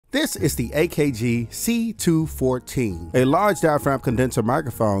This is the AKG C214, a large diaphragm condenser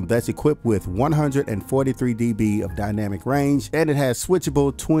microphone that's equipped with 143 dB of dynamic range, and it has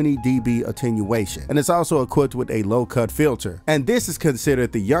switchable 20 dB attenuation, and it's also equipped with a low-cut filter. And this is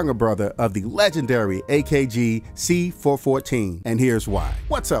considered the younger brother of the legendary AKG C414, and here's why.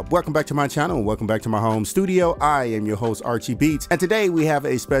 What's up? Welcome back to my channel, and welcome back to my home studio. I am your host, Archie Beats, and today we have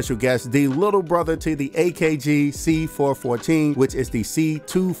a special guest, the little brother to the AKG C414, which is the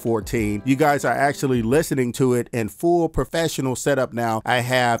C214. You guys are actually listening to it in full professional setup now. I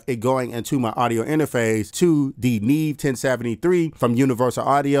have it going into my audio interface to the Neve 1073 from Universal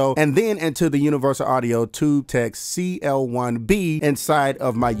Audio, and then into the Universal Audio TubeText CL1B inside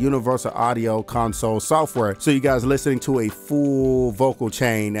of my Universal Audio console software. So you guys are listening to a full vocal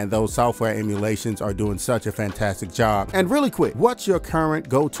chain, and those software emulations are doing such a fantastic job. And really quick, what's your current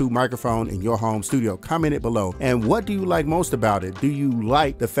go-to microphone in your home studio? Comment it below. And what do you like most about it? Do you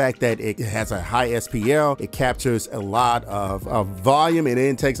like the fact that it has a high SPL, it captures a lot of volume, and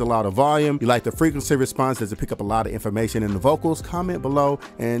it takes a lot of volume? You like the frequency response? Does it pick up a lot of information in the vocals? Comment below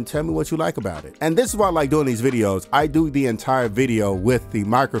and tell me what you like about it. And this is why I like doing these videos. I do the entire video with the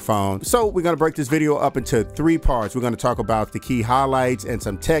microphone. So we're gonna break this video up into 3 parts. We're gonna talk about the key highlights and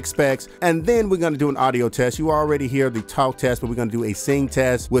some tech specs, and then we're gonna do an audio test. You already hear the talk test, but we're gonna do a sing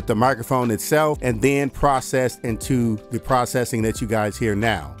test with the microphone itself, and then process into the processing that you guys hear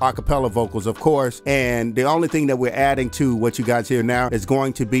now. Acapella vocals, of course, and the only thing that we're adding to what you guys hear now is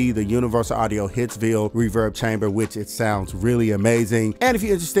going to be the Universal Audio Hitsville reverb chamber, which it sounds really amazing. And if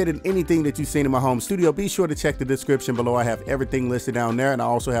you're interested in anything that you've seen in my home studio, be sure to check the description below. I have everything listed down there, and I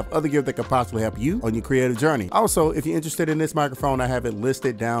also have other gear that could possibly help you on your creative journey. Also, if you're interested in this microphone, I have it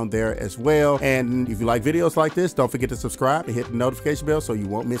listed down there as well. And if you like videos like this, don't forget to subscribe and hit the notification bell so you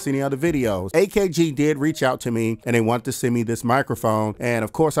won't miss any other videos. AKG did reach out to me, and they wanted to send me this microphone, and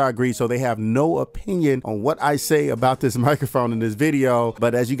of course I agree. So they have no opinion on what I say about this microphone in this video,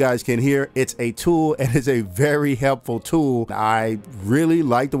 but as you guys can hear, it's a tool, and it's a very helpful tool. I really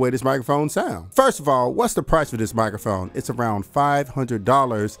like the way this microphone sounds. First of all, what's the price for this microphone? It's around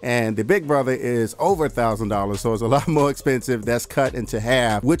 $500, and the big brother is over $1,000, so it's a lot more expensive. That's cut into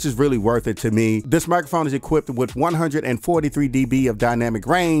half, which is really worth it to me. This microphone is equipped with 143 dB of dynamic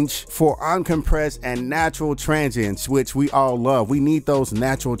range for uncompressed and natural transients, which we all love. We need those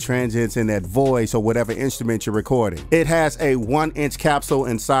natural transients in that voice or whatever instrument you're recording. It has a 1-inch capsule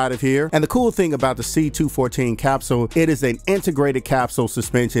inside of here, and the cool thing about the C214 capsule, it is an integrated capsule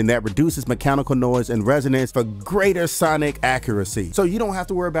suspension that reduces mechanical noise and resonance for greater sonic accuracy. So you don't have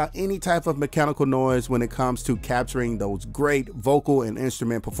to worry about any type of mechanical noise when it comes to capturing those great vocal and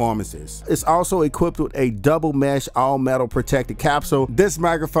instrument performances. It's also equipped with a double mesh all metal protected capsule. This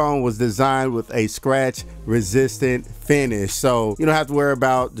microphone was designed with a scratch resistant finish, so you don't have to worry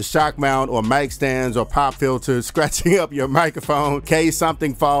about the shock mount or mic stands or pop filters scratching up your microphone in case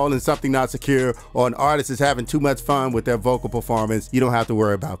something falls and something not secure, or an artist is having too much fun with their vocal performance. You don't have to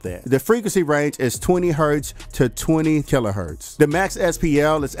worry about that. The frequency range is 20 Hz to 20 kilohertz. The max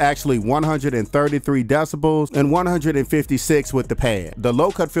SPL is actually 133 decibels and 156 with the pad. The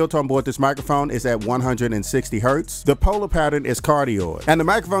low cut filter on board this microphone is at 160 Hz. The polar pattern is cardioid, and the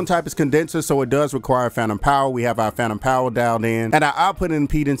microphone type is condenser, so it does require phantom power. We have our phantom power dialed in, and our output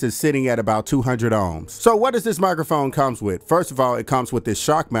impedance is sitting at about 200 ohms. So what does this microphone comes with? First of all, it comes with this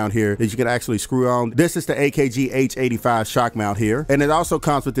shock mount here that you can actually screw on. This is the AKG H85 shock mount here, and it also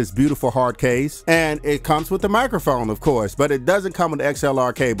comes with this beautiful hard case, and it comes with the microphone, of course, but it doesn't come with the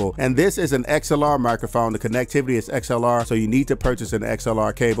XLR cable, and this is an XLR microphone. The connectivity is XLR, so you need to purchase an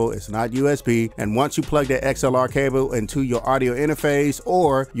XLR cable. It's not USB, and once you plug that XLR cable into your audio interface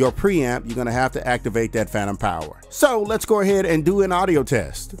or your preamp, you're gonna have to activate that phantom power. So let's go ahead and do an audio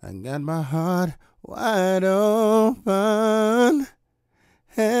test. I got my heart wide open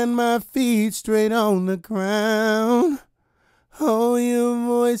and my feet straight on the ground. Oh, your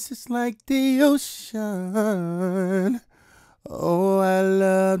voice is like the ocean. Oh, I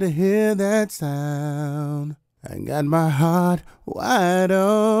love to hear that sound. I got my heart wide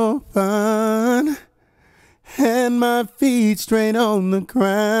open and my feet straight on the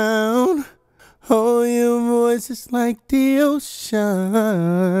ground. Oh, your voice is like the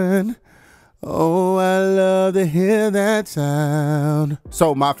ocean. Oh, I love to hear that sound.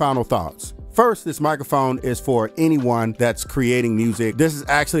 So my final thoughts. First, this microphone is for anyone that's creating music. This is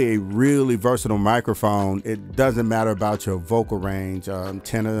actually a really versatile microphone. It doesn't matter about your vocal range,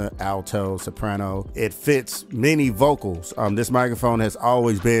 tenor, alto, soprano. It fits many vocals. This microphone has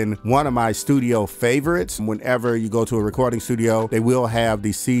always been one of my studio favorites. Whenever you go to a recording studio, they will have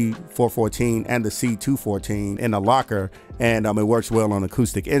the C414 and the C214 in a locker, and it works well on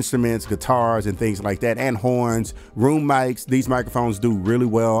acoustic instruments, guitars, and things like that, and horns, room mics. These microphones do really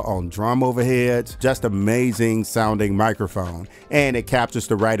well on drum overheads. Just amazing sounding microphone, and it captures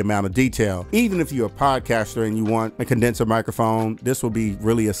the right amount of detail. Even if you're a podcaster and you want a condenser microphone, this will be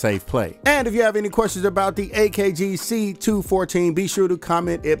really a safe play. And if you have any questions about the AKG C214, be sure to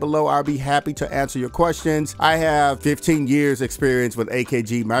comment it below. I'll be happy to answer your questions. I have 15 years experience with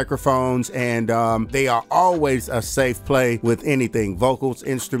AKG microphones, and they are always a safe play with anything, vocals,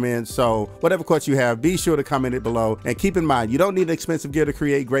 instruments. So whatever question you have, be sure to comment it below. And keep in mind, you don't need expensive gear to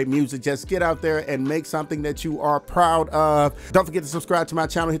create great music. Just get out there and make something that you are proud of. Don't forget to subscribe to my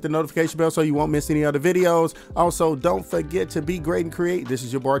channel, hit the notification bell so you won't miss any other videos. Also, don't forget to be great and create. This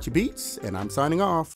is your boy Archie Beats, and I'm signing off.